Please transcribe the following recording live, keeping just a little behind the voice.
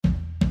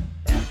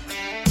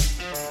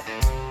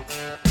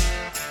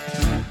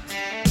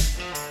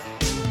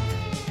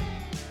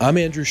I'm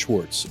Andrew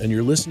Schwartz, and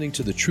you're listening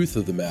to The Truth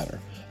of the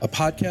Matter, a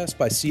podcast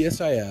by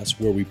CSIS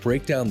where we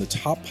break down the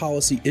top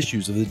policy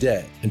issues of the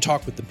day and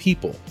talk with the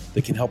people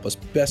that can help us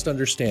best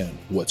understand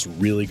what's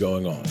really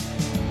going on.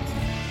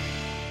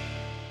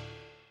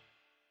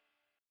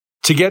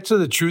 To get to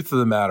the truth of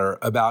the matter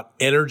about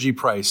energy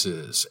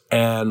prices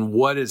and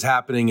what is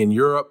happening in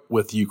Europe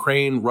with the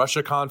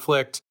Ukraine-Russia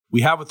conflict,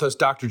 we have with us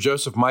Dr.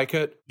 Joseph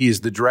Majkut. He is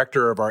the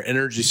director of our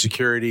Energy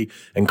Security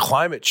and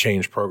Climate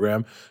Change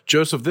Program.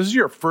 Joseph, this is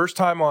your first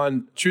time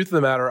on Truth of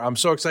the Matter. I'm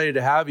so excited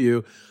to have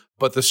you,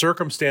 but the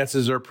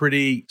circumstances are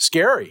pretty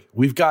scary.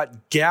 We've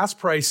got gas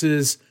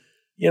prices,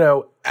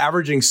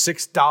 averaging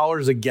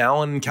 $6 a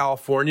gallon in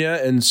California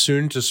and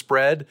soon to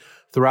spread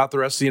throughout the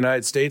rest of the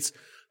United States.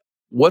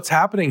 What's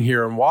happening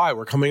here and why?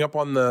 We're coming up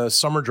on the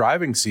summer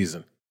driving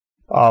season.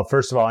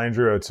 First of all,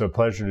 Andrew, it's a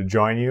pleasure to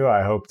join you.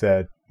 I hope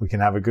that we can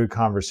have a good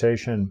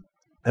conversation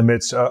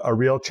amidst a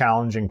real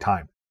challenging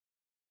time.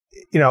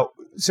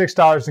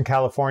 $6 in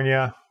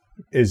California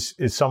is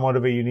somewhat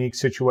of a unique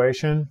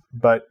situation,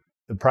 but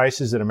the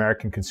prices that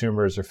American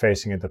consumers are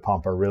facing at the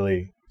pump are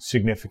really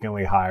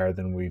significantly higher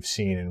than we've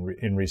seen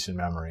in recent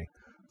memory.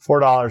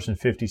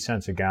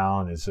 $4.50 a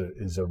gallon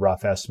is a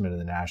rough estimate of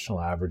the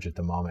national average at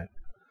the moment.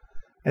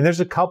 And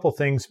there's a couple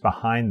things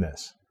behind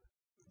this.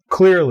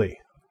 Clearly,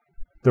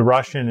 the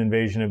Russian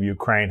invasion of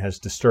Ukraine has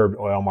disturbed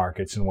oil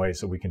markets in ways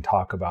that we can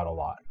talk about a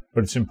lot.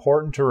 But it's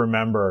important to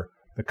remember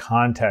the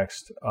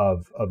context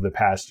of the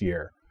past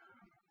year.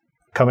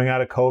 Coming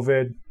out of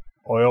COVID,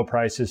 oil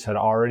prices had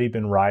already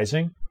been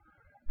rising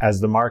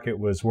as the market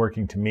was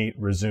working to meet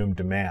resumed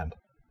demand.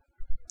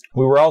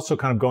 We were also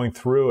kind of going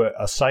through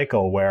a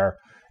cycle where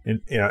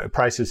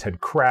prices had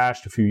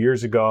crashed a few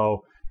years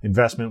ago,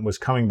 investment was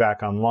coming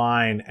back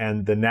online,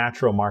 and the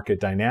natural market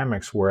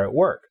dynamics were at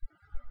work.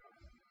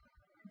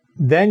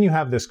 Then you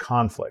have this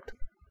conflict,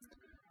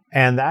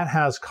 and that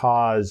has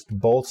caused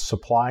both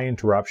supply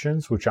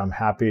interruptions, which I'm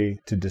happy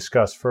to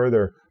discuss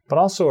further, but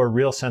also a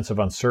real sense of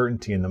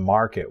uncertainty in the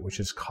market, which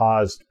has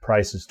caused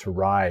prices to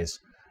rise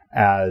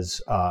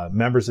as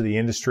members of the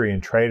industry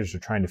and traders are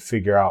trying to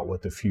figure out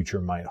what the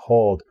future might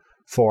hold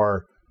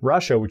for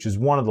Russia, which is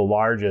one of the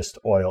largest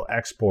oil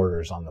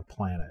exporters on the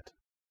planet.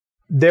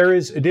 There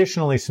is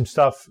additionally some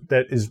stuff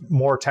that is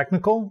more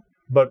technical,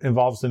 but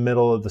involves the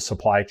middle of the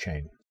supply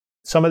chain.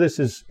 Some of this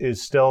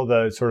is still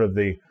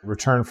the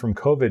return from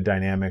COVID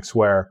dynamics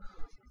where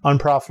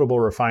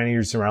unprofitable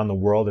refineries around the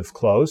world have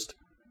closed.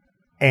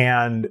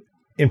 And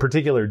in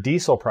particular,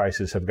 diesel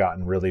prices have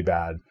gotten really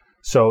bad.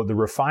 So the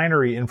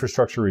refinery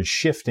infrastructure is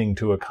shifting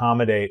to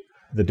accommodate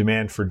the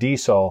demand for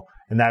diesel,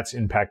 and that's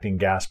impacting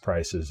gas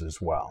prices as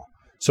well.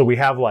 So we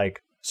have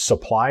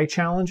supply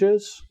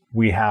challenges,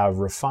 we have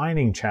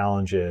refining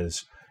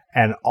challenges,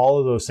 and all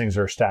of those things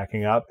are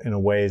stacking up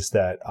in ways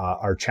that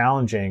are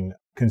challenging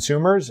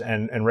consumers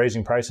and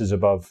raising prices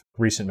above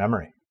recent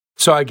memory.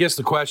 So I guess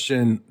the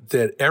question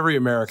that every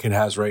American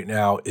has right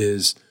now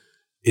is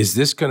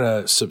this going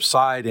to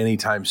subside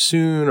anytime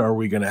soon? Are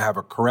we going to have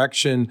a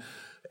correction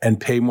and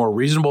pay more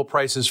reasonable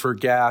prices for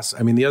gas?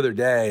 I mean, the other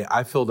day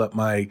I filled up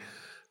my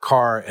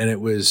car and it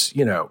was,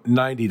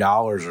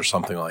 $90 or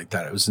something like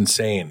that. It was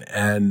insane.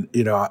 And,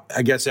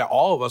 I guess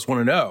all of us want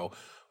to know,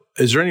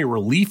 is there any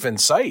relief in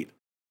sight?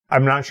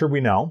 I'm not sure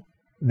we know.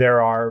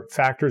 There are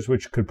factors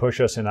which could push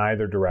us in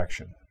either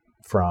direction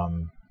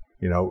from,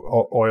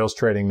 oil's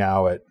trading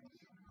now at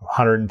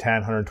 $110,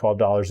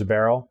 $112 a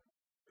barrel.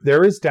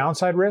 There is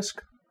downside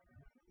risk,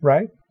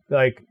 right?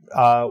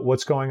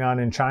 What's going on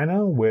in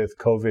China with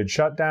COVID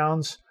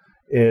shutdowns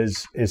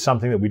is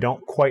something that we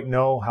don't quite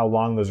know how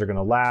long those are going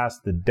to last,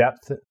 the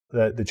depth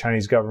that the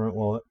Chinese government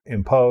will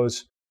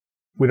impose.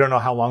 We don't know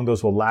how long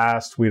those will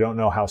last. We don't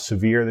know how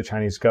severe the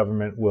Chinese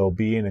government will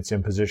be in its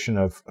imposition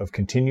of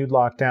continued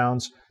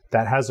lockdowns.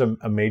 That has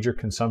a major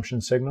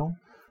consumption signal.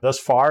 Thus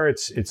far,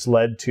 it's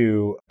led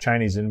to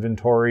Chinese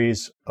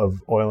inventories of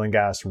oil and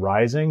gas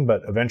rising,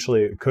 but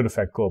eventually it could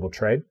affect global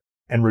trade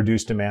and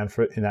reduce demand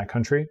in that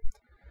country.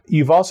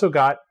 You've also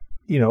got,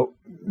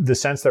 the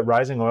sense that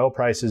rising oil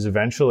prices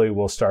eventually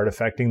will start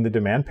affecting the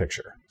demand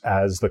picture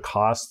as the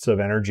costs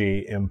of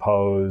energy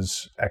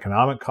impose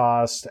economic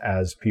costs,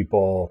 as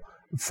people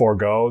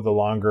forego the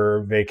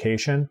longer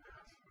vacation.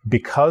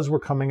 Because we're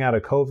coming out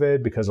of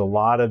COVID, because a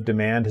lot of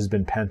demand has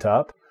been pent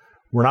up,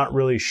 we're not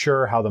really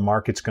sure how the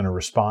market's going to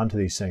respond to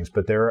these things,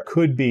 but there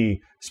could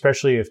be,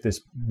 especially if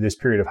this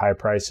period of high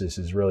prices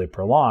is really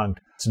prolonged,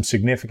 some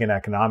significant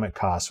economic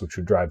costs which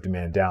would drive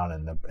demand down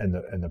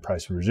and the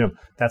price would resume.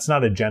 That's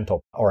not a gentle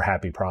or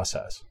happy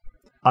process.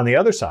 On the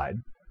other side,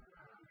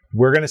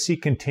 we're going to see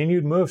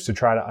continued moves to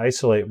try to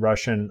isolate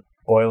Russian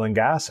oil and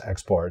gas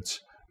exports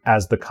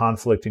as the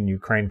conflict in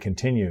Ukraine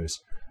continues,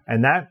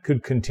 and that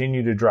could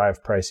continue to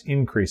drive price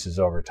increases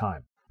over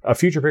time. A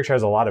future picture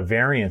has a lot of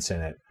variance in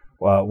it.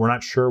 We're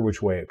not sure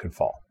which way it could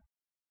fall.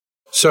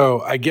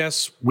 So I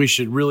guess we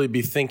should really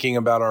be thinking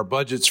about our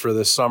budgets for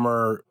this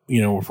summer.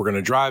 If we're going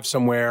to drive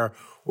somewhere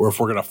or if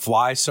we're going to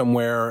fly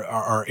somewhere,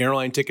 are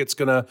airline tickets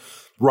going to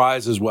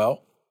rise as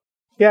well?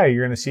 Yeah,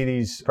 you're going to see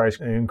these price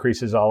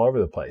increases all over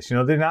the place.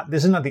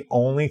 This is not the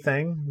only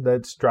thing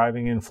that's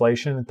driving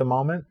inflation at the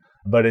moment,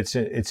 but it's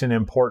an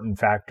important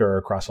factor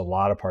across a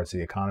lot of parts of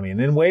the economy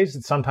and in ways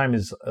that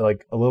sometimes is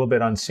like a little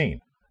bit unseen.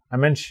 I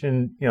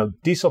mentioned,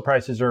 diesel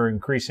prices are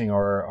increasing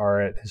or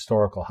are at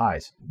historical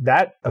highs.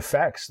 That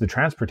affects the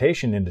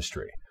transportation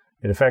industry.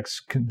 It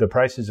affects the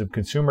prices of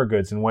consumer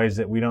goods in ways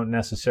that we don't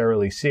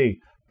necessarily see,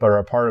 but are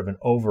a part of an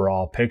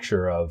overall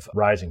picture of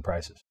rising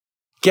prices.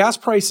 Gas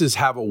prices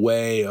have a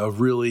way of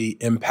really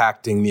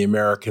impacting the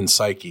American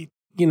psyche.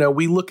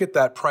 We look at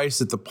that price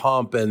at the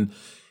pump and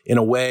in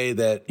a way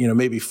that,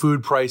 maybe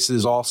food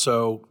prices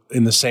also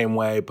in the same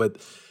way, but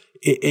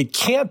it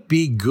can't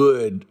be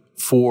good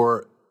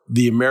for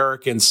the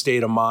American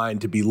state of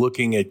mind to be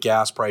looking at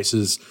gas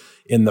prices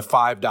in the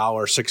 $5,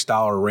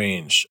 $6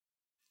 range.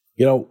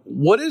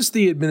 What is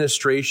the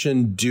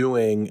administration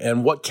doing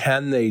and what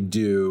can they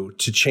do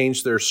to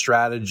change their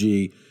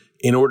strategy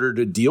in order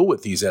to deal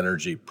with these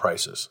energy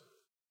prices?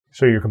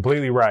 So you're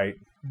completely right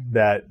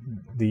that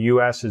the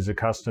U.S. is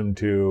accustomed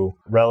to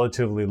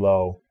relatively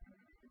low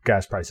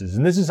gas prices.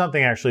 And this is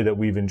something actually that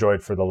we've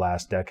enjoyed for the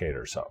last decade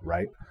or so,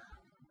 right?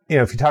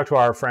 If you talk to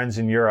our friends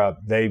in Europe,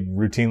 they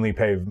routinely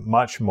pay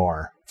much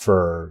more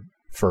for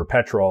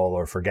petrol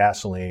or for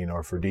gasoline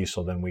or for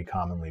diesel than we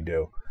commonly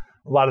do.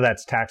 A lot of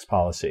that's tax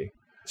policy.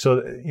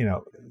 So,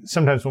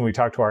 sometimes when we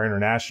talk to our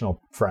international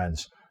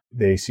friends,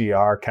 they see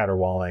our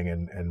caterwauling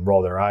and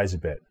roll their eyes a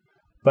bit.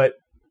 But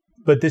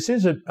this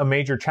is a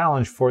major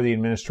challenge for the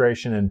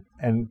administration,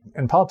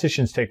 and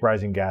politicians take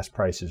rising gas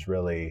prices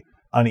really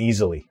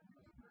uneasily.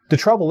 The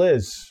trouble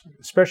is,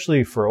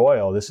 especially for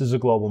oil, this is a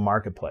global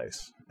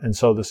marketplace. And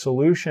so the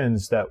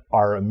solutions that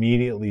are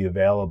immediately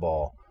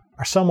available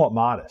are somewhat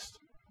modest.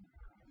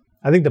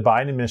 I think the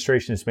Biden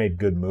administration has made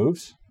good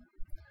moves.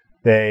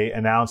 They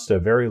announced a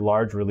very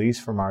large release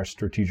from our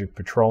Strategic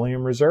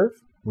Petroleum Reserve,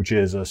 which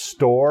is a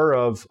store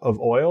of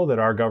oil that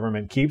our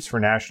government keeps for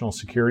national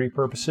security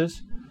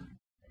purposes.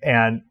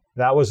 And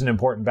that was an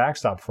important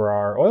backstop for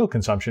our oil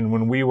consumption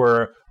when we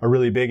were a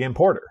really big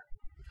importer.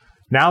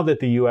 Now that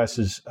the U.S.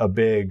 is a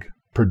big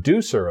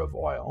producer of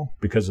oil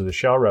because of the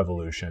shale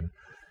revolution,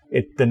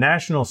 the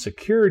national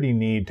security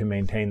need to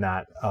maintain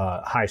that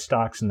high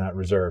stocks in that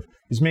reserve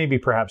is maybe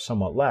perhaps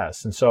somewhat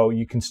less. And so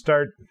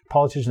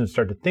politicians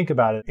start to think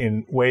about it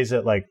in ways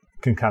that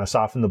can kind of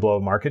soften the blow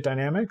of market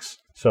dynamics.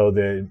 So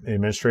the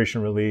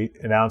administration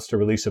announced a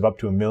release of up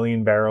to 1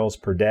 million barrels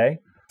per day.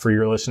 For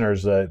your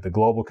listeners, the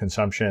global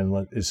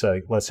consumption is,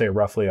 let's say,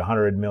 roughly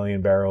 100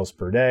 million barrels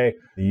per day.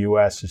 The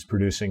U.S. is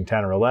producing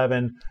 10 or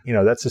 11.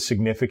 That's a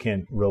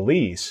significant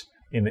release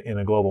in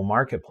a global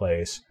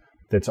marketplace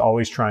that's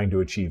always trying to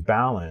achieve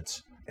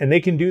balance. And they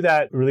can do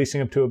that releasing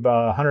up to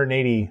about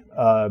 180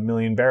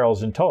 million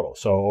barrels in total.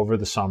 So over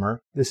the summer,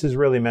 this is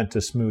really meant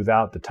to smooth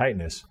out the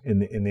tightness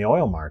in the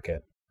oil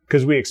market,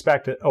 because we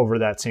expect over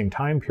that same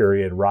time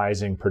period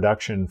rising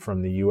production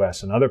from the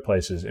U.S. and other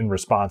places in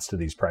response to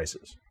these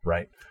prices,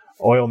 right?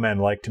 Oil men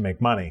like to make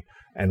money,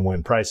 and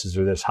when prices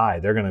are this high,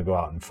 they're going to go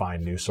out and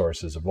find new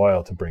sources of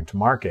oil to bring to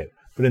market.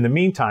 But in the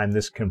meantime,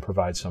 this can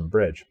provide some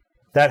bridge.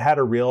 That had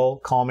a real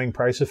calming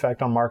price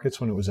effect on markets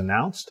when it was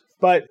announced,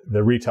 but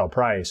the retail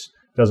price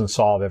doesn't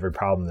solve every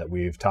problem that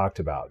we've talked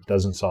about. It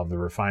doesn't solve the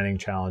refining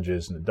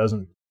challenges, and it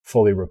doesn't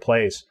fully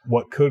replace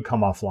what could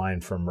come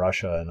offline from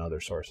Russia and other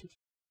sources.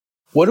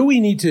 What do we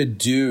need to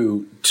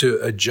do to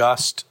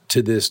adjust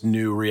to this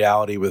new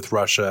reality with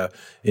Russia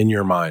in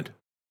your mind?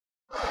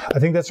 I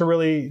think that's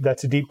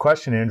a deep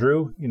question,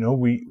 Andrew.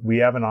 We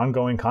have an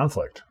ongoing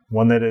conflict,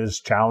 one that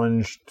has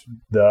challenged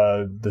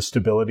the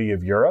stability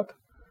of Europe.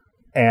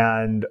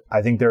 And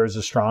I think there is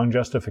a strong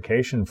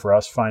justification for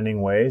us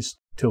finding ways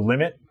to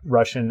limit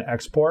Russian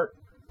export,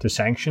 to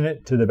sanction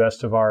it to the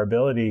best of our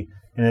ability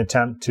in an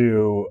attempt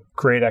to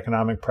create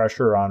economic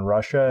pressure on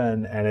Russia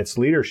and its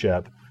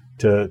leadership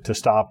to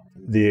stop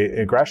the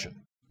aggression.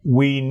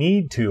 We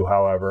need to,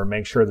 however,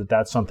 make sure that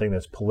that's something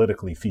that's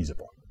politically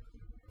feasible.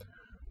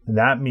 And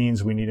that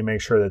means we need to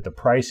make sure that the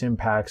price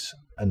impacts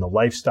and the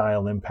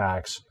lifestyle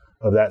impacts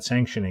of that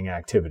sanctioning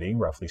activity,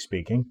 roughly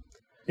speaking,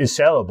 is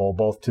saleable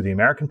both to the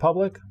American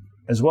public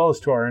as well as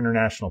to our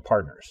international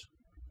partners,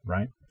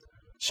 right?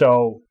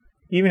 So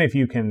even if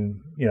you can,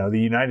 the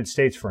United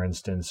States, for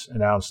instance,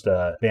 announced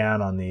a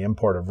ban on the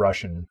import of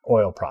Russian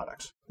oil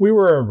products. We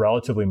were a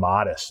relatively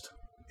modest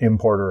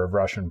importer of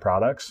Russian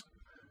products.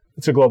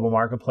 It's a global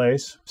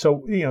marketplace.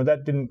 So,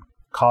 that didn't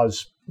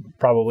cause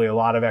probably a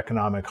lot of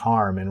economic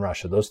harm in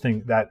Russia. Those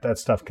things, that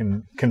stuff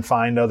can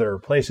find other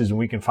places, and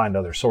we can find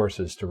other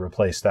sources to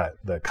replace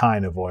the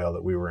kind of oil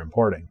that we were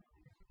importing.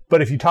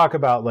 But if you talk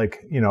about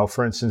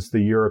for instance,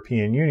 the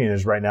European Union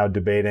is right now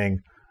debating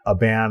a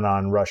ban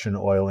on Russian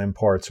oil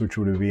imports, which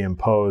would be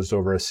imposed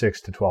over a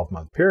 6 to 12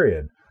 month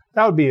period,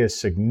 that would be a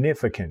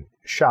significant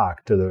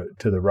shock to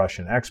the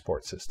Russian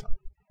export system.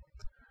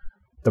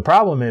 The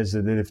problem is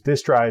that if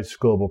this drives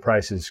global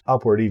prices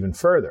upward even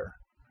further,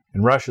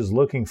 and Russia's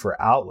looking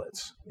for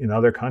outlets in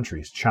other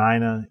countries,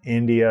 China,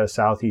 India,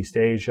 Southeast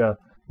Asia,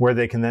 where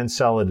they can then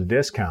sell at a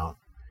discount,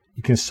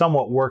 you can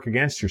somewhat work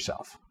against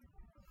yourself.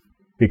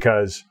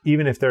 because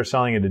even if they're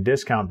selling at a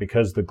discount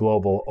because the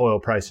global oil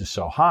price is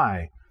so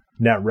high,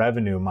 net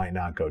revenue might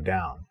not go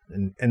down.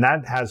 And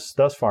that has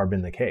thus far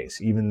been the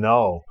case, even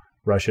though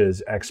Russia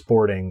is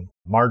exporting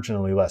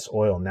marginally less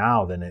oil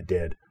now than it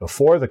did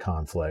before the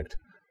conflict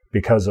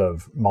because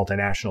of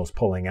multinationals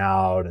pulling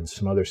out and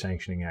some other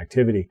sanctioning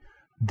activity.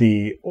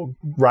 The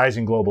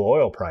rising global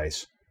oil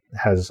price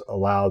has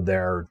allowed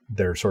their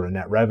sort of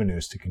net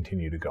revenues to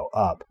continue to go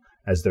up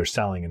as they're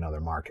selling in other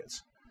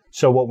markets.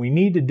 So what we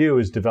need to do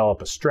is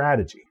develop a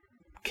strategy.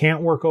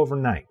 Can't work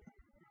overnight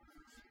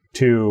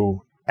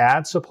to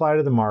add supply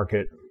to the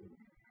market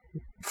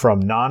from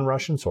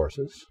non-Russian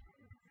sources,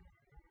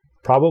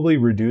 probably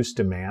reduce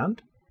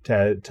demand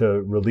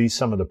to release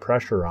some of the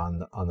pressure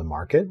on the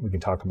market. We can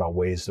talk about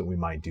ways that we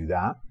might do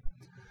that.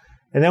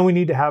 And then we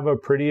need to have a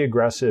pretty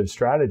aggressive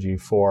strategy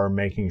for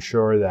making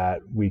sure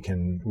that we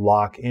can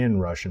lock in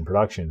Russian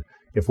production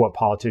if what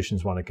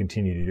politicians want to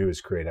continue to do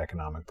is create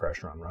economic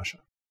pressure on Russia.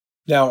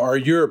 Now, our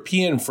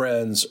European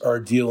friends are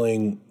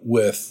dealing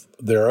with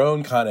their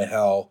own kind of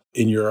hell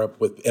in Europe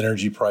with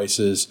energy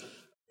prices.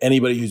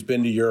 Anybody who's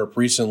been to Europe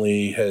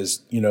recently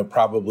has,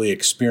 probably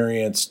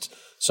experienced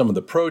some of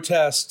the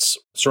protests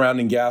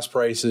surrounding gas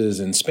prices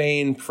in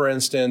Spain, for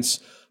instance.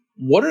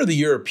 What are the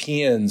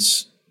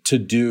Europeans to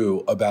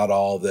do about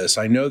all this?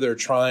 I know they're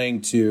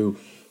trying to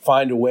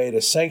find a way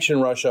to sanction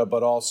Russia,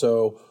 but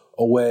also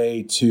a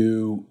way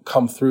to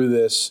come through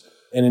this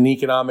in an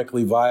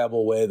economically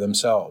viable way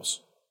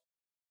themselves.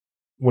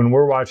 When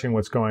we're watching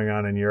what's going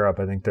on in Europe,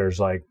 I think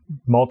there's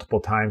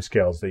multiple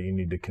timescales that you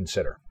need to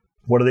consider.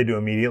 What do they do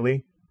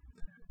immediately?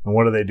 And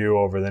what do they do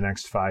over the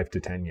next 5 to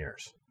 10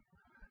 years?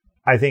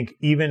 I think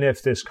even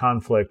if this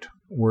conflict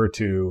were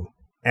to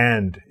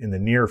end in the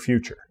near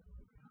future,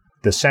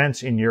 the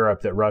sense in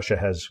Europe that Russia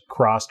has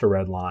crossed a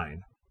red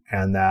line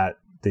and that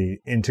the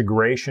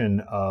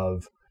integration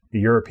of the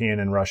European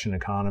and Russian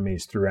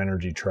economies through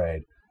energy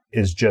trade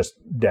is just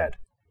dead.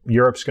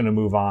 Europe's going to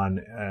move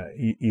on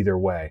either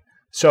way.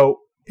 So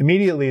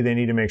immediately they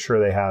need to make sure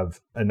they have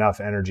enough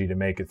energy to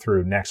make it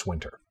through next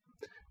winter.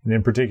 And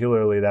in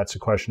particularly, that's a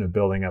question of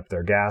building up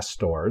their gas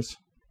stores,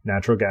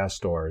 natural gas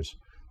stores,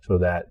 so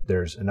that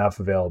there's enough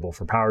available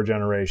for power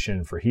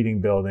generation, for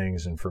heating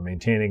buildings, and for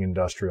maintaining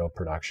industrial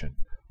production.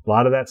 A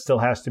lot of that still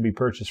has to be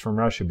purchased from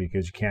Russia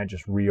because you can't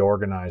just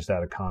reorganize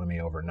that economy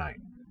overnight.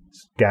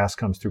 Gas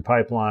comes through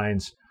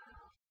pipelines.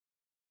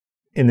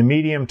 In the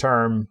medium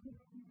term,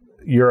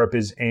 Europe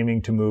is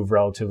aiming to move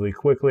relatively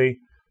quickly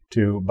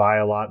to buy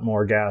a lot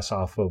more gas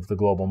off of the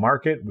global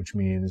market, which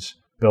means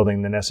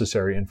building the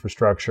necessary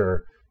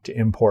infrastructure to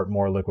import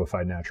more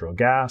liquefied natural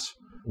gas.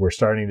 We're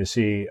starting to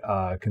see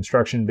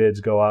construction bids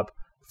go up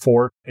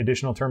for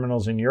additional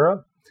terminals in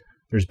Europe.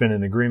 There's been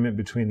an agreement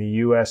between the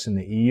U.S. and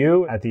the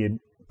EU at the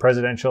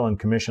presidential and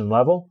commission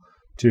level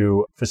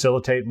to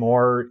facilitate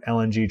more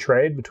LNG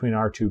trade between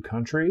our two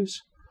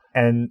countries.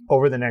 And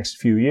over the next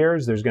few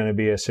years, there's going to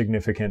be a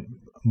significant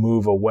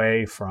move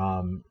away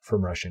from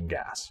Russian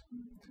gas.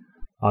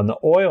 On the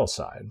oil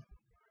side,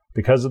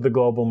 because of the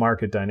global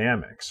market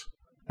dynamics,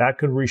 that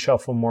could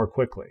reshuffle more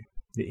quickly.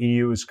 The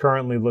EU is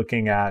currently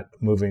looking at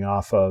moving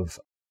off of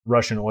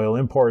Russian oil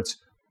imports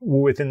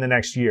within the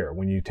next year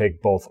when you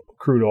take both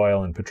crude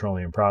oil and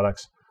petroleum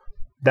products.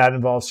 That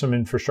involves some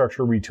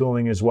infrastructure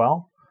retooling as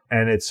well.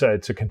 And it's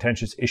a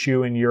contentious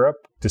issue in Europe,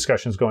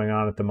 discussions going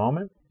on at the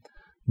moment.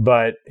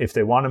 But if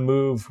they want to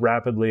move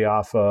rapidly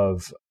off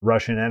of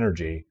Russian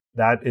energy,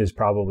 that is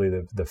probably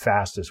the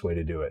fastest way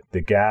to do it.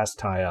 The gas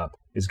tie-up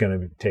is going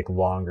to take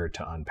longer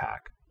to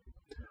unpack.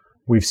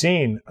 We've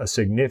seen a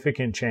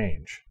significant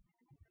change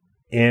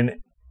in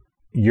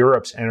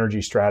Europe's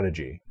energy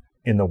strategy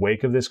in the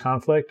wake of this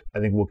conflict. I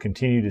think we'll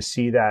continue to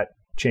see that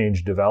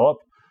change develop.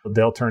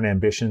 They'll turn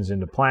ambitions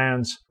into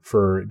plans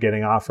for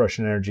getting off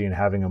Russian energy and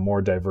having a more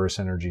diverse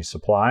energy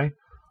supply.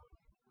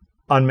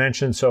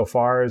 Unmentioned so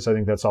far is I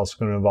think that's also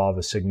going to involve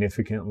a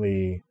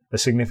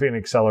significant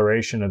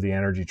acceleration of the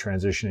energy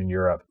transition in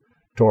Europe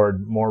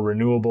toward more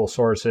renewable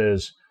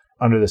sources,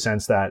 under the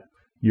sense that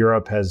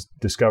Europe has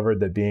discovered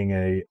that being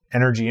an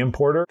energy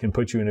importer can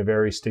put you in a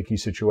very sticky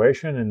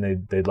situation,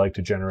 and they'd like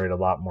to generate a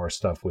lot more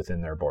stuff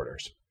within their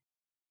borders.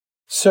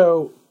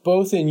 So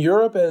both in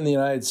Europe and in the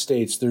United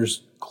States,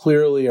 there's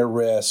clearly a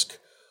risk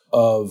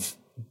of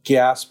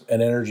gas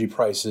and energy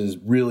prices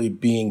really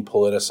being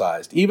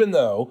politicized, even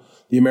though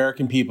the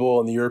American people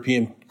and the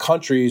European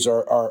countries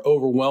are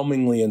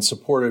overwhelmingly in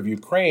support of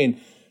Ukraine.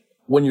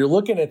 When you're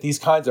looking at these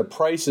kinds of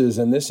prices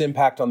and this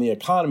impact on the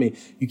economy,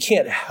 you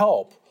can't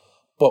help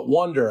but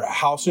wonder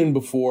how soon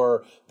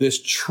before this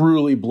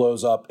truly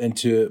blows up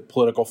into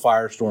political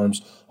firestorms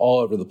all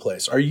over the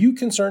place. Are you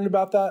concerned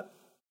about that?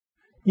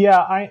 Yeah,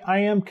 I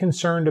am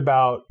concerned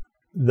about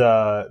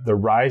the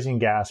rising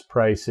gas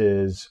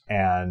prices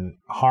and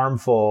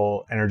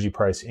harmful energy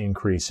price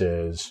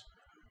increases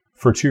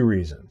for two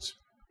reasons.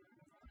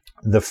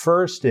 The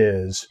first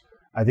is,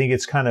 I think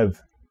it's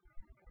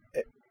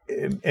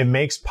it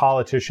makes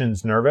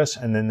politicians nervous,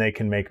 and then they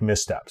can make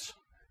missteps.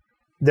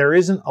 There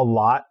isn't a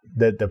lot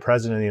that the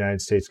president of the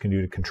United States can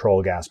do to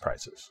control gas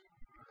prices.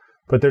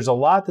 But there's a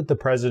lot that the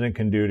president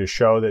can do to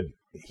show that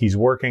he's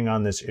working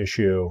on this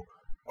issue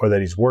or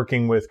that he's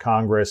working with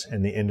Congress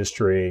and the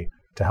industry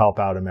to help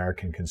out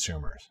American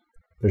consumers.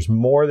 There's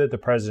more that the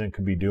president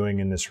could be doing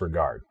in this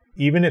regard.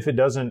 Even if it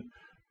doesn't,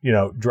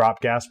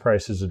 drop gas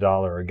prices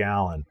 $1 a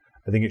gallon,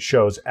 I think it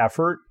shows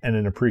effort and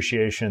an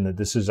appreciation that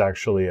this is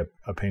actually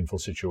a painful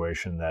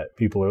situation that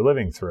people are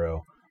living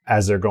through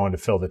as they're going to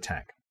fill the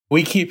tank.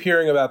 We keep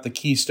hearing about the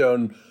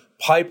Keystone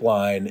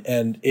pipeline,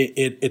 and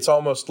it's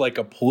almost like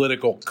a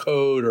political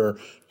code or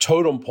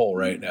totem pole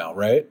right now,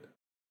 right?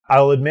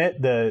 I'll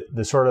admit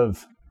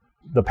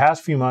the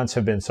past few months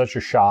have been such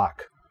a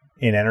shock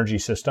in energy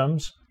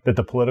systems that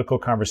the political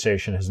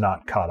conversation has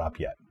not caught up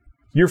yet.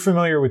 You're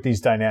familiar with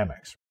these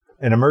dynamics.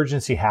 An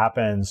emergency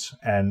happens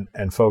and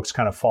folks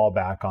kind of fall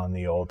back on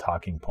the old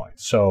talking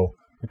points. So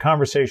the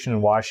conversation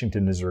in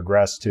Washington has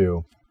regressed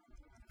to,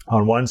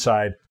 on one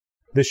side,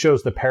 this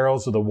shows the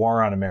perils of the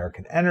war on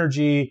American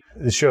energy.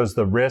 This shows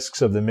the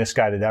risks of the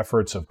misguided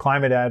efforts of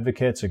climate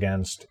advocates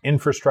against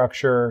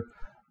infrastructure.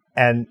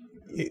 And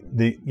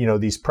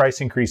these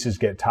price increases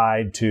get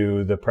tied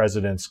to the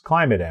president's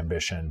climate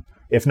ambition,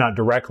 if not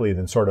directly,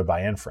 then sort of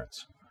by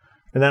inference.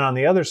 And then on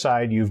the other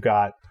side, you've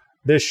got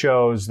this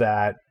shows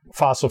that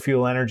fossil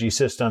fuel energy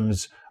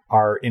systems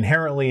are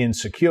inherently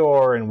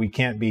insecure and we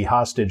can't be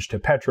hostage to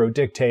petro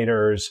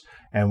dictators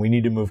and we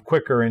need to move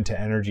quicker into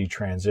energy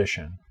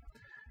transition.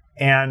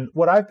 And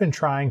what I've been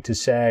trying to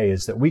say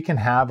is that we can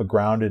have a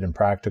grounded and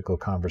practical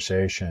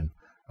conversation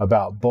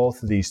about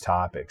both of these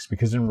topics,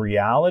 because in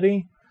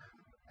reality,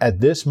 at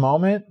this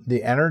moment,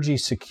 the energy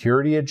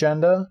security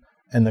agenda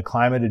and the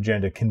climate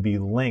agenda can be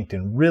linked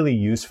in really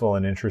useful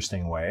and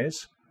interesting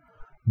ways.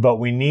 But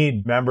we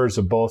need members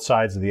of both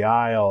sides of the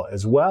aisle,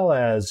 as well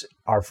as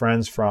our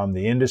friends from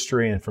the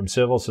industry and from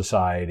civil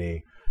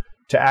society,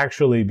 to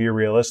actually be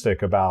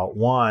realistic about,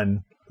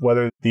 one,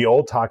 whether the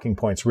old talking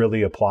points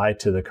really apply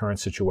to the current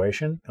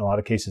situation. In a lot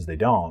of cases, they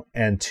don't.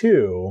 And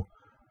two,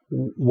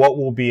 what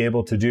we'll be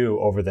able to do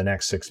over the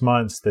next 6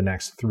 months, the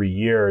next 3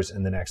 years,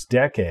 and the next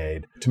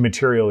decade to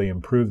materially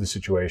improve the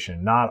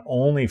situation, not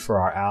only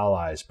for our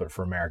allies, but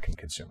for American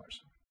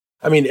consumers.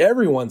 I mean,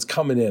 everyone's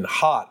coming in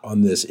hot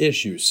on this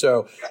issue.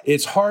 So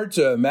it's hard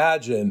to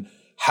imagine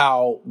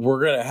how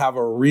we're going to have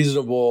a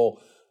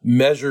reasonable,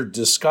 measured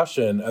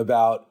discussion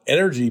about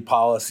energy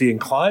policy and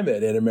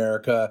climate in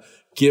America,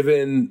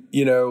 given,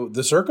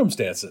 the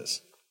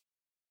circumstances.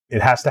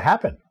 It has to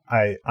happen.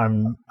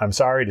 I'm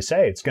sorry to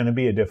say it's going to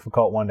be a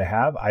difficult one to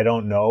have. I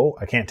don't know.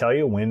 I can't tell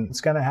you when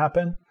it's going to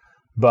happen.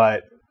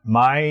 But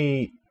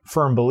my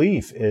firm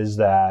belief is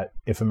that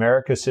if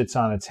America sits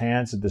on its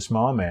hands at this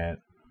moment,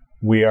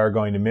 we are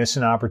going to miss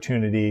an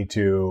opportunity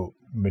to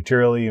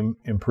materially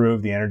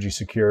improve the energy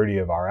security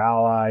of our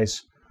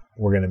allies.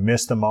 We're going to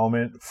miss the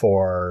moment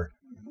for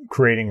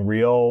creating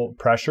real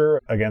pressure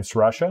against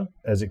Russia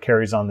as it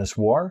carries on this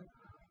war.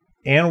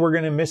 And we're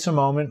going to miss a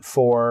moment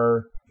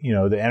for,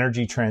 the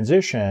energy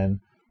transition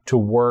to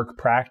work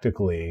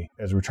practically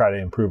as we try to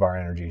improve our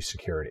energy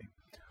security.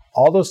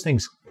 All those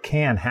things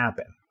can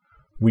happen.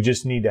 We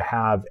just need to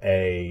have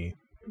a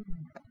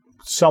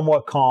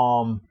somewhat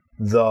calm,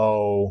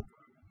 though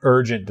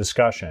urgent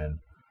discussion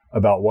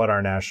about what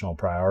our national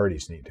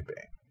priorities need to be.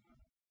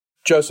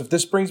 Joseph,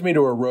 this brings me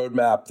to a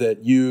roadmap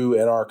that you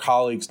and our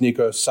colleagues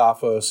Nikos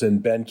Safos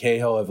and Ben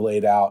Cahill have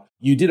laid out.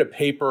 You did a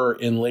paper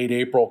in late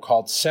April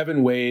called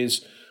 7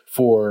 Ways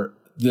for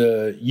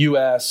the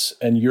U.S.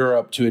 and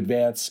Europe to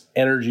Advance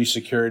Energy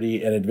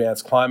Security and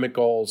Advance Climate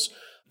Goals,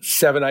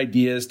 7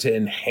 ideas to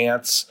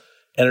enhance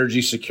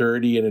energy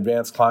security and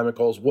advance climate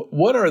goals.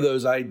 What are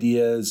those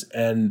ideas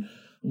and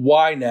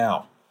why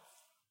now?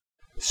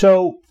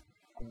 So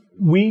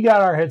we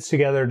got our heads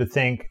together to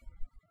think,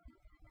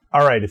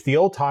 all right, if the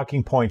old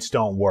talking points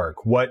don't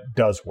work, what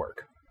does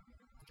work?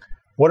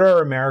 What are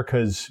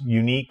America's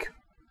unique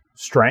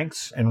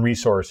strengths and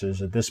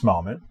resources at this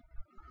moment?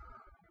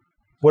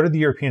 What are the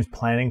Europeans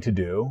planning to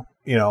do?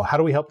 How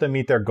do we help them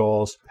meet their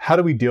goals? How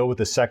do we deal with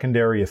the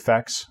secondary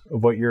effects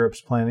of what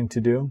Europe's planning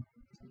to do?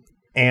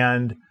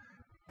 And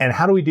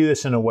how do we do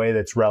this in a way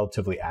that's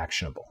relatively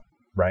actionable,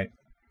 right?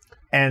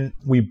 And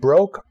we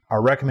broke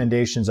our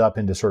recommendations up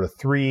into sort of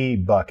 3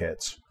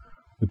 buckets,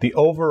 with the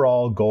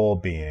overall goal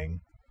being,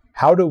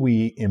 how do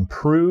we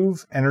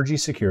improve energy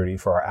security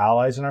for our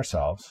allies and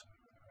ourselves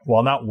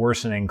while not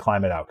worsening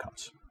climate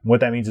outcomes?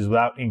 What that means is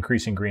without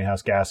increasing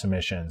greenhouse gas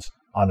emissions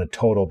on a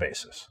total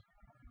basis,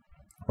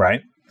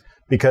 right?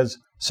 Because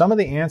some of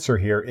the answer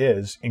here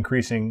is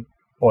increasing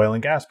oil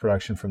and gas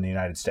production from the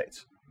United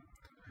States.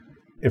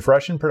 If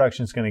Russian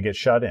production is going to get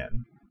shut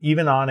in,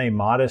 even on a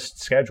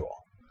modest schedule,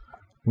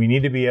 we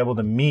need to be able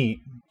to meet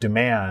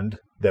demand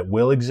that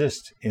will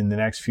exist in the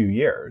next few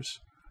years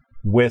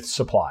with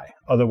supply.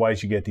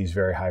 Otherwise, you get these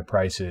very high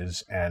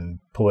prices and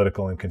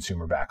political and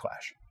consumer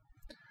backlash.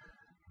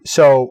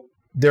 So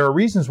there are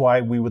reasons why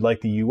we would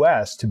like the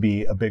U.S. to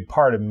be a big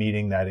part of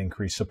meeting that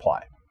increased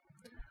supply.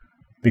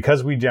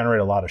 Because we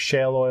generate a lot of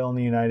shale oil in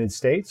the United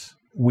States,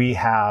 we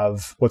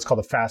have what's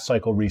called a fast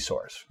cycle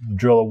resource. You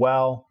drill a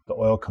well, the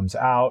oil comes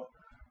out,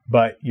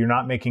 but you're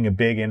not making a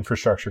big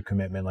infrastructure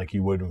commitment like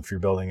you would if you're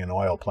building an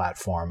oil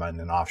platform in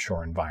an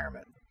offshore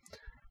environment.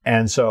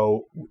 And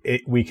so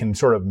we can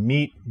sort of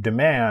meet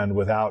demand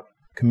without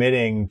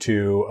committing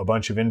to a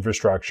bunch of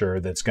infrastructure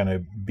that's going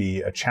to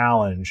be a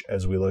challenge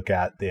as we look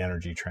at the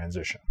energy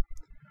transition.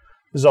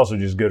 This is also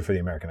just good for the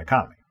American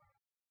economy.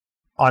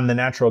 On the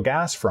natural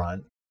gas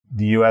front,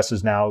 the U.S.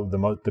 is now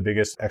the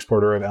biggest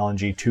exporter of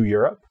LNG to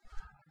Europe.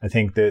 I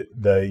think that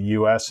the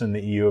U.S. and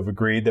the EU have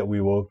agreed that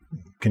we will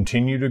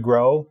continue to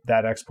grow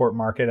that export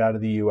market out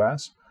of the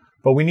U.S.,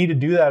 but we need to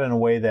do that in a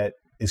way that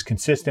is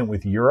consistent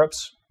with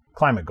Europe's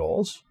climate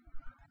goals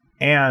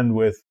and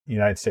with the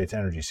United States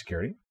energy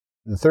security.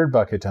 The third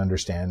bucket to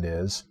understand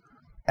is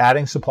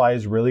adding supply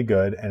is really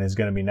good and is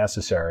going to be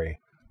necessary,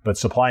 but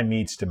supply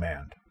meets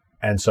demand.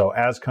 And so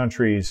as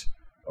countries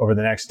over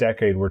the next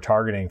decade, we're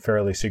targeting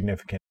fairly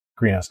significant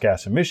greenhouse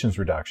gas emissions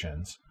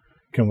reductions.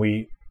 Can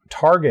we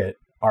target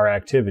our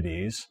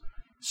activities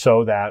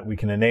so that we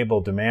can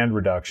enable demand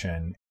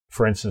reduction,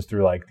 for instance,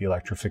 through like the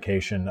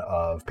electrification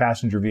of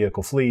passenger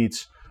vehicle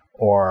fleets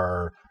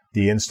or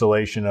the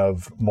installation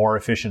of more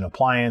efficient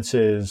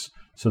appliances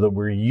so that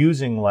we're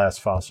using less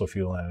fossil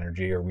fuel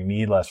energy, or we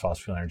need less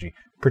fossil fuel energy,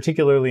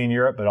 particularly in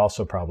Europe, but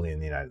also probably in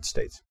the United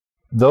States.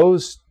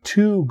 Those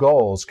two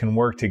goals can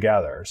work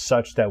together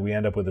such that we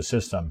end up with a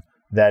system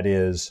that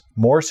is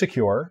more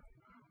secure,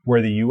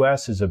 where the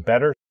U.S. is a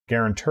better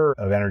guarantor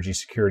of energy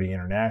security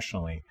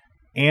internationally,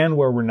 and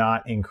where we're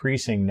not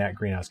increasing net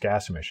greenhouse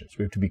gas emissions.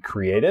 We have to be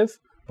creative,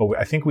 but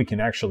I think we can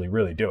actually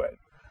really do it.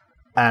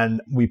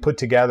 And we put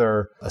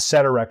together a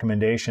set of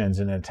recommendations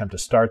in an attempt to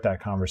start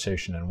that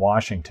conversation in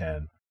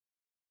Washington.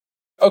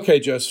 Okay,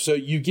 Joseph, so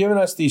you've given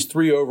us these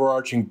three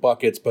overarching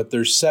buckets, but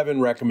there's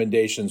 7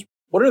 recommendations.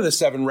 What are the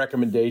 7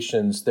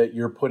 recommendations that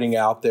you're putting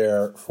out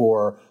there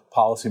for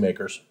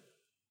policymakers?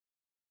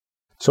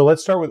 So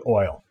let's start with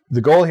oil. The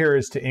goal here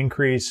is to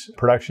increase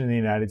production in the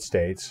United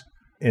States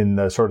in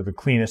the sort of the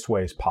cleanest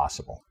ways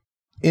possible.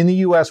 In the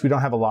U.S., we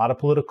don't have a lot of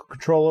political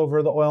control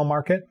over the oil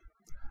market,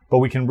 but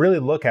we can really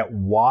look at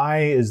why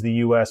is the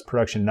U.S.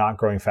 production not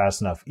growing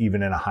fast enough,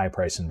 even in a high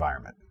price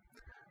environment.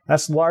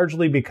 That's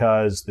largely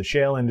because the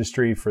shale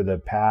industry for the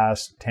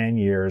past 10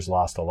 years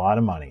lost a lot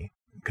of money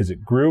because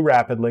it grew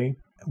rapidly,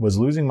 was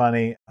losing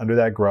money under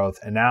that growth,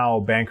 and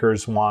now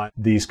bankers want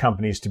these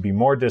companies to be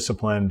more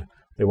disciplined.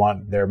 They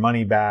want their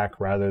money back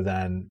rather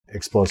than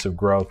explosive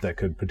growth that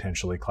could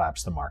potentially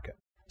collapse the market.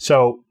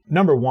 So,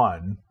 number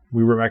one,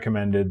 we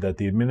recommended that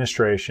the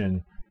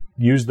administration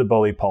use the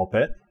bully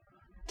pulpit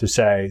to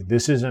say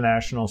this is a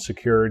national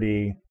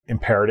security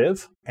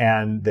imperative,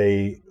 and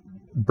they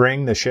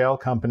bring the shale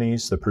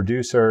companies, the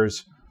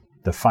producers,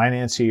 the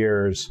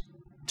financiers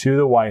to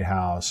the White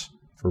House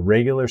for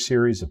regular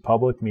series of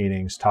public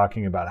meetings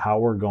talking about how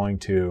we're going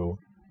to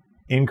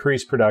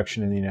increase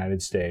production in the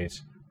United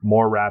States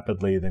more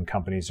rapidly than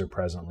companies are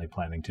presently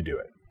planning to do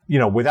it. You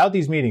know, without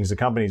these meetings, the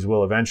companies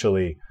will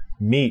eventually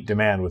meet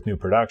demand with new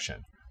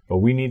production, but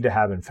we need to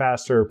have it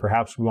faster.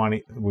 Perhaps we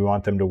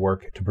want them to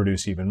work to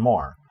produce even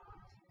more.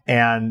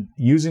 And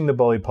using the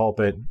bully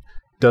pulpit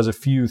does a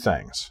few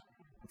things.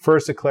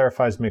 First, it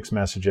clarifies mixed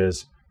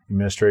messages. The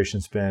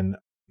administration's been,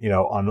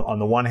 on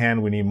the one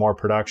hand, we need more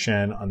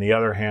production. On the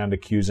other hand,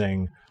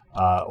 accusing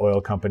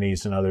oil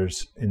companies and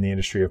others in the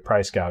industry of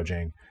price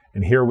gouging.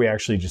 And here we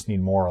actually just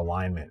need more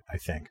alignment, I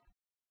think.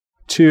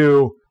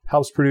 2,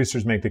 helps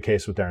producers make the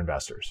case with their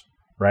investors,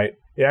 right?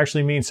 It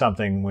actually means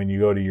something when you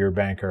go to your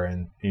banker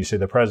and you say,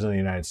 the president of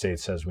the United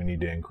States says we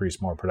need to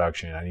increase more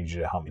production. I need you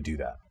to help me do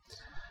that.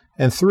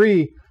 And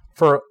 3,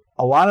 for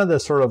a lot of the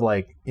sort of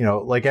like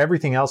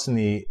everything else in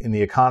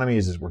the economy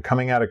is we're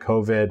coming out of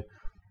COVID,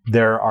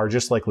 there are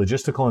just like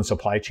logistical and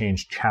supply chain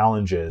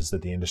challenges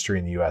that the industry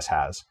in the U.S.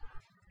 has.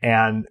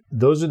 And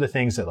those are the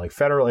things that like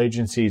federal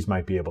agencies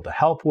might be able to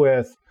help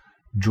with.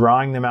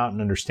 Drawing them out and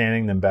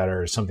understanding them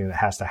better is something that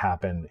has to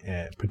happen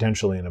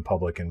potentially in a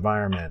public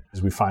environment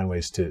as we find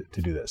ways to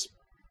do this.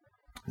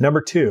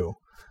 Number 2,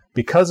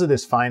 because of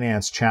this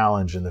finance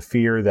challenge and the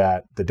fear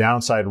that the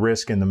downside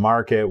risk in the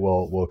market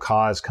will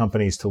cause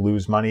companies to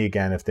lose money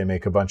again if they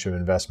make a bunch of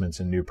investments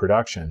in new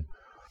production,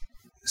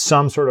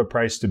 some sort of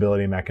price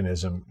stability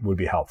mechanism would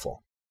be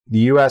helpful. The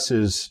U.S.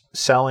 is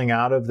selling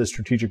out of the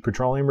Strategic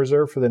Petroleum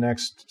Reserve for the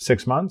next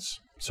 6 months.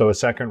 So a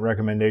second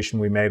recommendation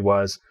we made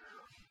was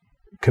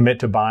commit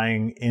to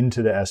buying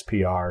into the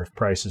SPR if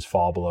prices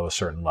fall below a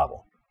certain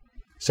level.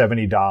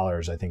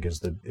 $70, I think,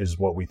 is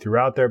what we threw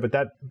out there, but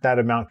that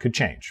amount could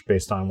change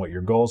based on what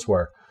your goals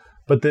were.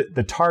 But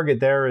the target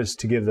there is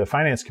to give the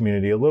finance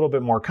community a little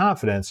bit more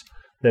confidence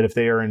that if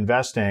they are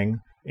investing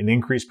in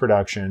increased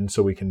production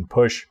so we can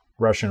push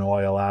Russian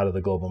oil out of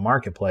the global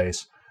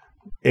marketplace,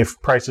 if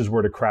prices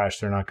were to crash,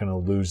 they're not going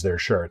to lose their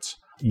shirts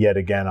yet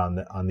again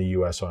on the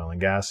U.S. oil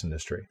and gas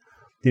industry.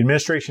 The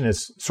administration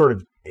has sort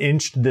of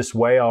inched this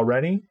way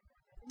already,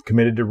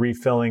 committed to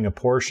refilling a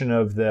portion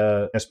of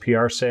the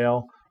SPR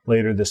sale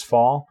later this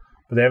fall,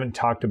 but they haven't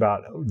talked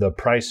about the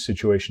price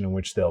situation in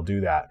which they'll do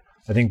that.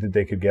 I think that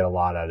they could get a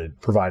lot out of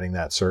providing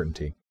that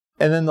certainty.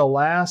 And then the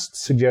last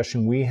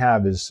suggestion we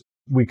have is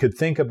we could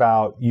think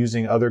about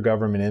using other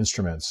government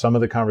instruments. Some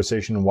of the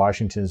conversation in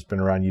Washington has been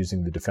around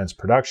using the Defense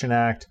Production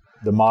Act.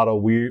 The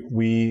model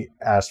we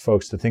asked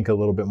folks to think a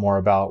little bit more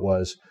about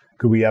was,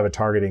 could we have a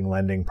targeting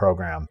lending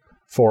program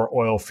for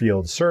oil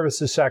field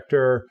services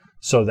sector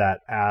so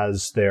that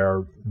as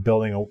they're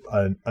building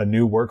a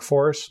new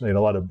workforce, they had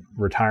a lot of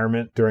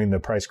retirement during the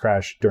price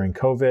crash during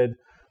COVID.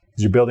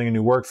 As you're building a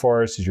new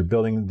workforce, as you're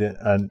building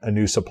a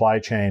new supply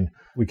chain,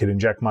 we could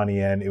inject money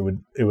in. It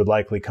would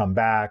likely come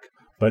back,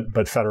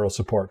 but federal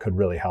support could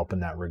really help in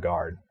that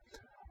regard.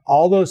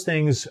 All those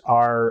things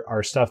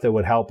are stuff that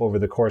would help over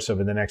the course of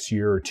the next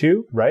year or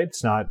two, right?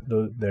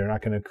 They're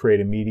not going to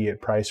create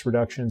immediate price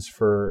reductions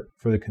for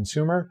the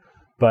consumer.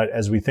 But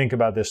as we think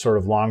about this sort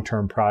of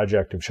long-term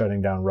project of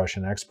shutting down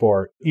Russian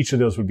export, each of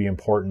those would be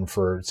important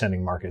for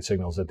sending market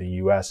signals that the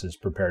U.S. is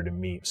prepared to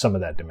meet some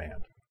of that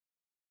demand.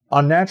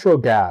 On natural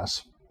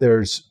gas,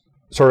 there's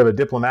sort of a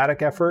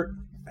diplomatic effort,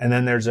 and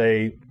then there's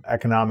a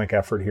economic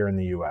effort here in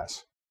the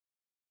U.S.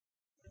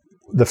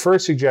 The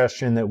first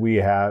suggestion that we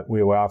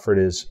offered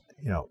is,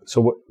 so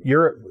what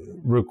Europe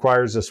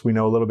requires us, we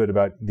know a little bit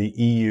about the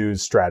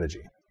EU's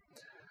strategy.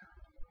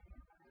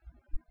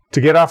 To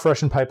get off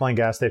Russian pipeline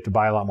gas, they have to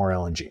buy a lot more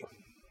LNG.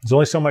 There's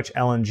only so much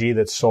LNG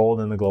that's sold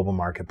in the global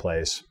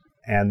marketplace,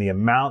 and the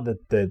amount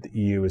that the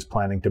EU is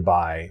planning to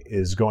buy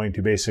is going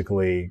to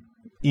basically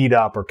eat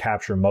up or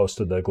capture most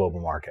of the global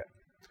market.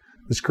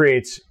 This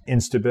creates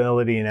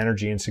instability and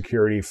energy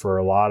insecurity for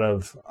a lot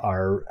of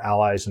our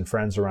allies and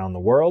friends around the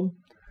world,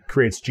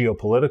 creates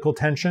geopolitical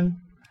tension,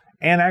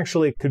 and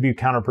actually could be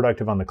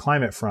counterproductive on the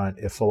climate front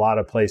if a lot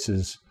of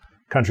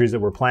countries that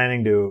were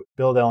planning to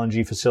build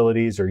LNG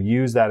facilities or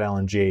use that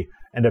LNG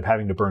end up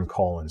having to burn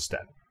coal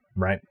instead,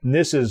 right? And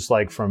this is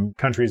like from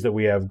countries that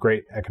we have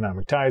great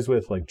economic ties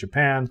with, like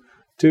Japan,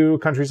 to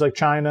countries like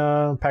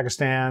China,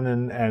 Pakistan,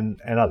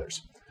 and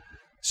others.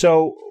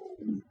 So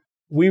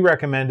we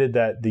recommended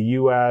that the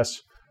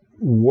U.S.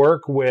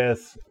 work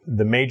with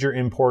the major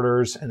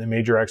importers and the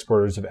major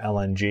exporters of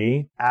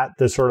LNG at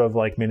the sort of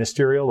like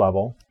ministerial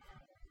level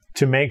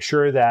to make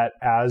sure that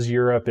as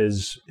Europe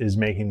is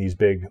making these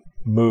big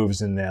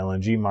moves in the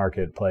LNG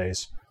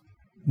marketplace,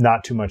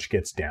 not too much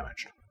gets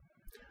damaged.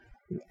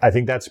 I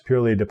think that's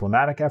purely a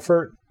diplomatic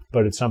effort,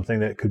 but it's something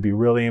that could be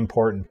really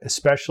important,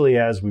 especially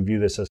as we view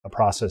this as a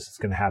process that's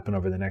going to happen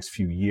over the next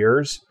few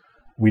years.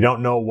 We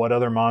don't know what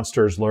other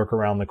monsters lurk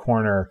around the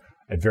corner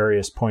at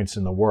various points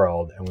in the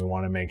world, and we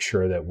want to make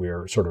sure that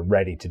we're sort of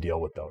ready to deal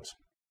with those.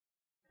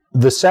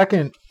 The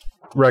second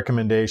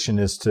recommendation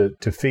is to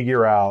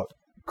figure out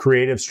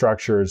creative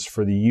structures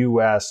for the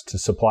U.S. to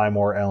supply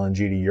more LNG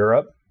to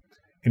Europe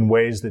in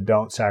ways that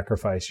don't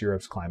sacrifice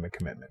Europe's climate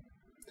commitment.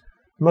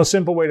 The most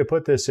simple way to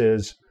put this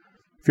is,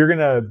 if you're going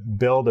to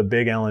build a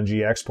big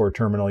LNG export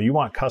terminal, you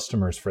want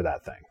customers for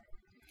that thing.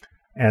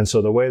 And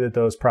so the way that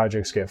those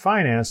projects get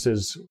financed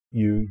is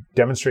you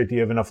demonstrate that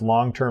you have enough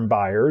long-term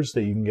buyers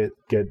that you can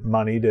get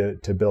money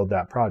to build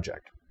that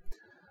project.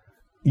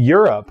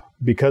 Europe,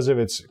 because of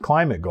its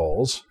climate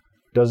goals,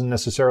 doesn't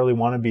necessarily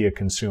want to be a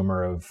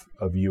consumer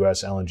of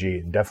U.S.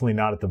 LNG, definitely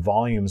not at the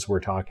volumes we're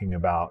talking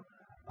about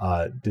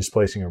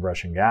displacing of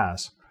Russian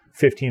gas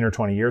 15 or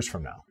 20 years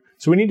from now.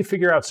 So we need to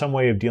figure out some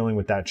way of dealing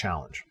with that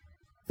challenge.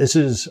 This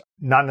is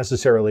not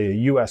necessarily a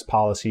U.S.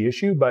 policy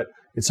issue, but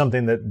it's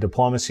something that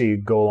diplomacy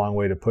go a long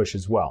way to push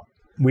as well.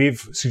 We've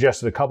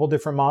suggested a couple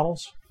different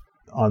models.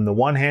 On the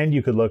one hand,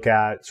 you could look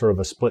at sort of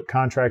a split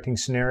contracting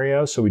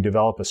scenario. So we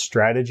develop a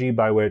strategy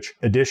by which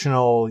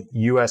additional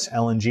U.S.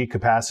 LNG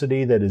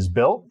capacity that is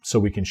built so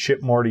we can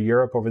ship more to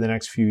Europe over the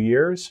next few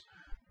years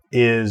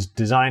is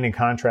designed and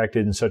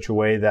contracted in such a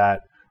way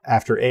that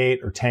after 8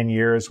 or 10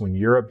 years, when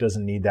Europe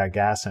doesn't need that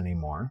gas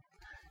anymore,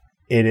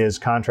 it is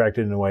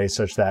contracted in a way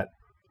such that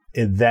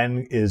it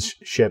then is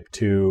shipped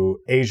to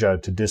Asia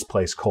to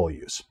displace coal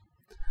use.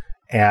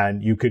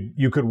 And you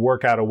could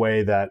work out a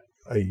way that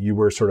you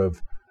were sort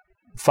of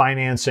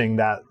financing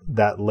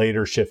that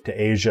later shift to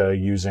Asia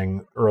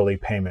using early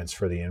payments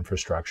for the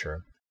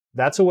infrastructure.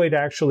 That's a way to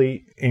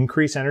actually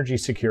increase energy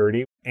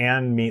security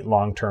and meet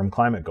long-term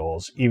climate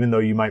goals, even though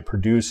you might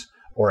produce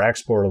or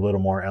export a little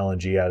more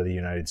LNG out of the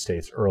United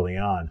States early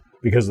on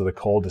because of the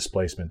coal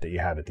displacement that you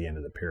have at the end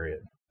of the period.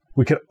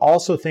 We could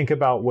also think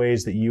about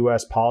ways that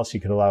U.S. policy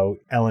could allow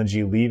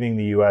LNG leaving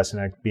the U.S.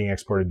 and being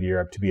exported to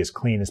Europe to be as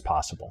clean as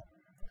possible.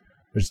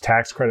 There's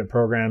tax credit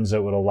programs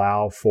that would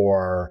allow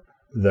for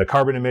the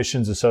carbon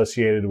emissions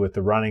associated with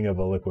the running of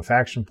a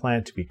liquefaction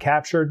plant to be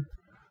captured.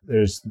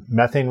 There's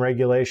methane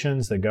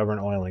regulations that govern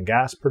oil and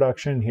gas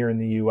production here in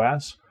the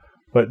U.S.,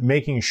 but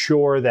making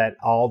sure that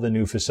all the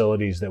new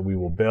facilities that we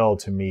will build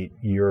to meet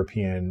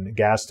European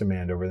gas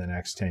demand over the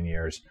next 10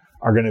 years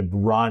are going to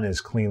run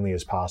as cleanly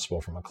as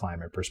possible from a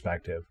climate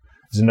perspective.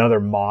 It's another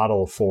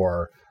model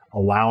for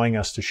allowing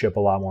us to ship a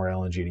lot more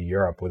LNG to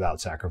Europe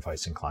without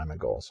sacrificing climate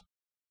goals.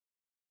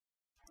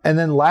 And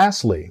then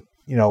lastly,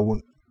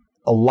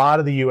 a lot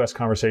of the U.S.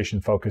 conversation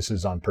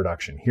focuses on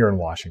production here in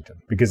Washington,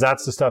 because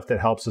that's the stuff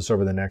that helps us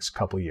over the next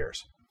couple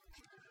years.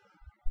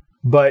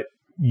 But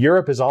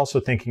Europe is also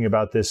thinking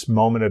about this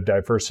moment of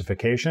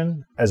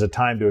diversification as a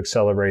time to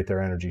accelerate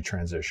their energy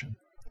transition.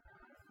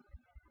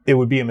 It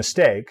would be a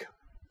mistake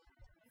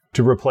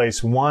to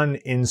replace one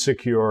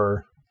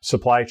insecure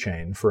supply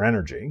chain for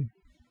energy,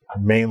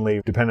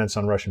 mainly dependence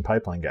on Russian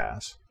pipeline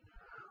gas,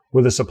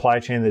 with a supply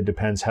chain that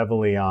depends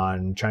heavily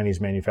on Chinese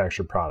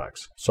manufactured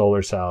products,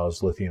 solar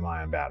cells,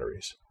 lithium-ion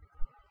batteries.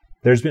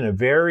 There's been a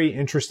very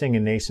interesting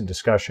and nascent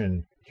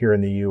discussion here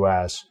in the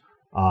U.S.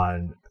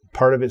 on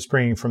part of it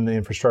springing from the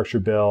infrastructure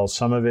bill,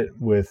 some of it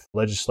with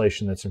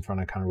legislation that's in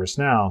front of Congress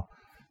now,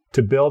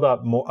 to build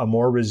up a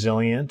more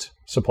resilient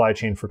supply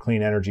chain for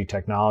clean energy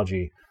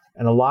technology.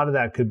 And a lot of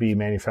that could be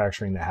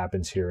manufacturing that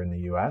happens here in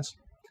the U.S.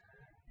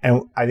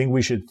 And I think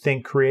we should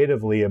think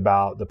creatively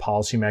about the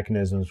policy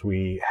mechanisms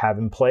we have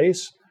in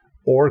place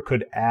or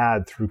could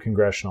add through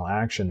congressional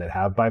action that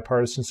have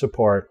bipartisan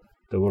support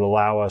that would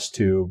allow us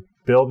to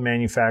build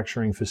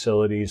manufacturing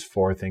facilities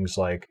for things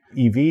like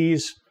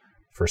EVs,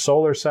 for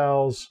solar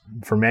cells,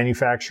 for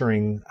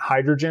manufacturing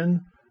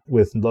hydrogen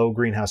with low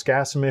greenhouse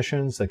gas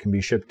emissions that can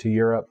be shipped to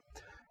Europe,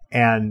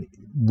 and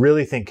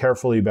really think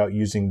carefully about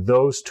using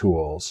those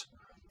tools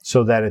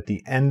so that at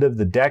the end of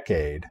the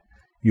decade,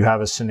 you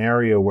have a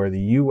scenario where the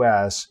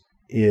U.S.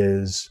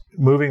 is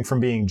moving from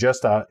being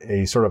just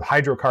a sort of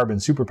hydrocarbon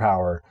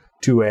superpower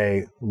to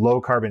a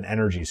low-carbon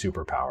energy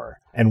superpower,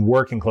 and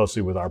working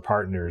closely with our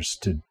partners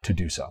to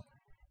do so.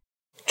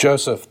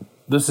 Joseph,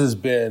 this has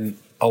been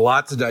a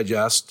lot to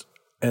digest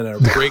and a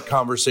great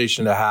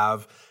conversation to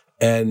have,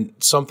 and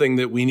something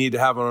that we need to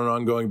have on an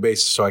ongoing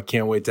basis, so I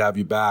can't wait to have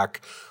you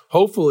back.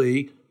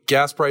 Hopefully,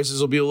 gas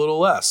prices will be a little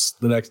less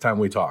the next time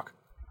we talk.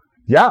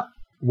 Yeah.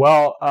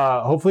 Well,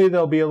 hopefully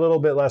they'll be a little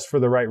bit less for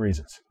the right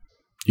reasons.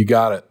 You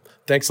got it.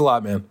 Thanks a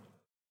lot, man.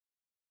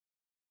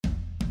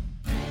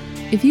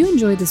 If you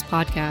enjoyed this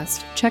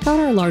podcast, check out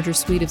our larger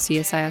suite of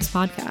CSIS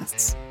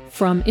podcasts.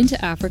 From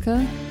Into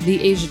Africa, The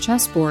Asia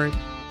Chessboard,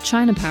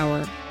 China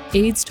Power,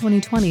 AIDS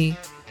 2020,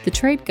 The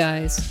Trade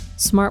Guys,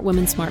 Smart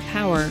Women, Smart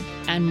Power,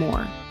 and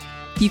more.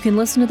 You can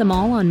listen to them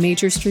all on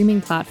major streaming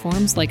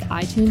platforms like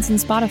iTunes and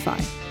Spotify.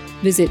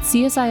 Visit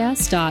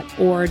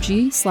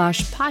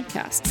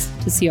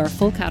csis.org/podcasts to see our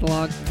full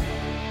catalog.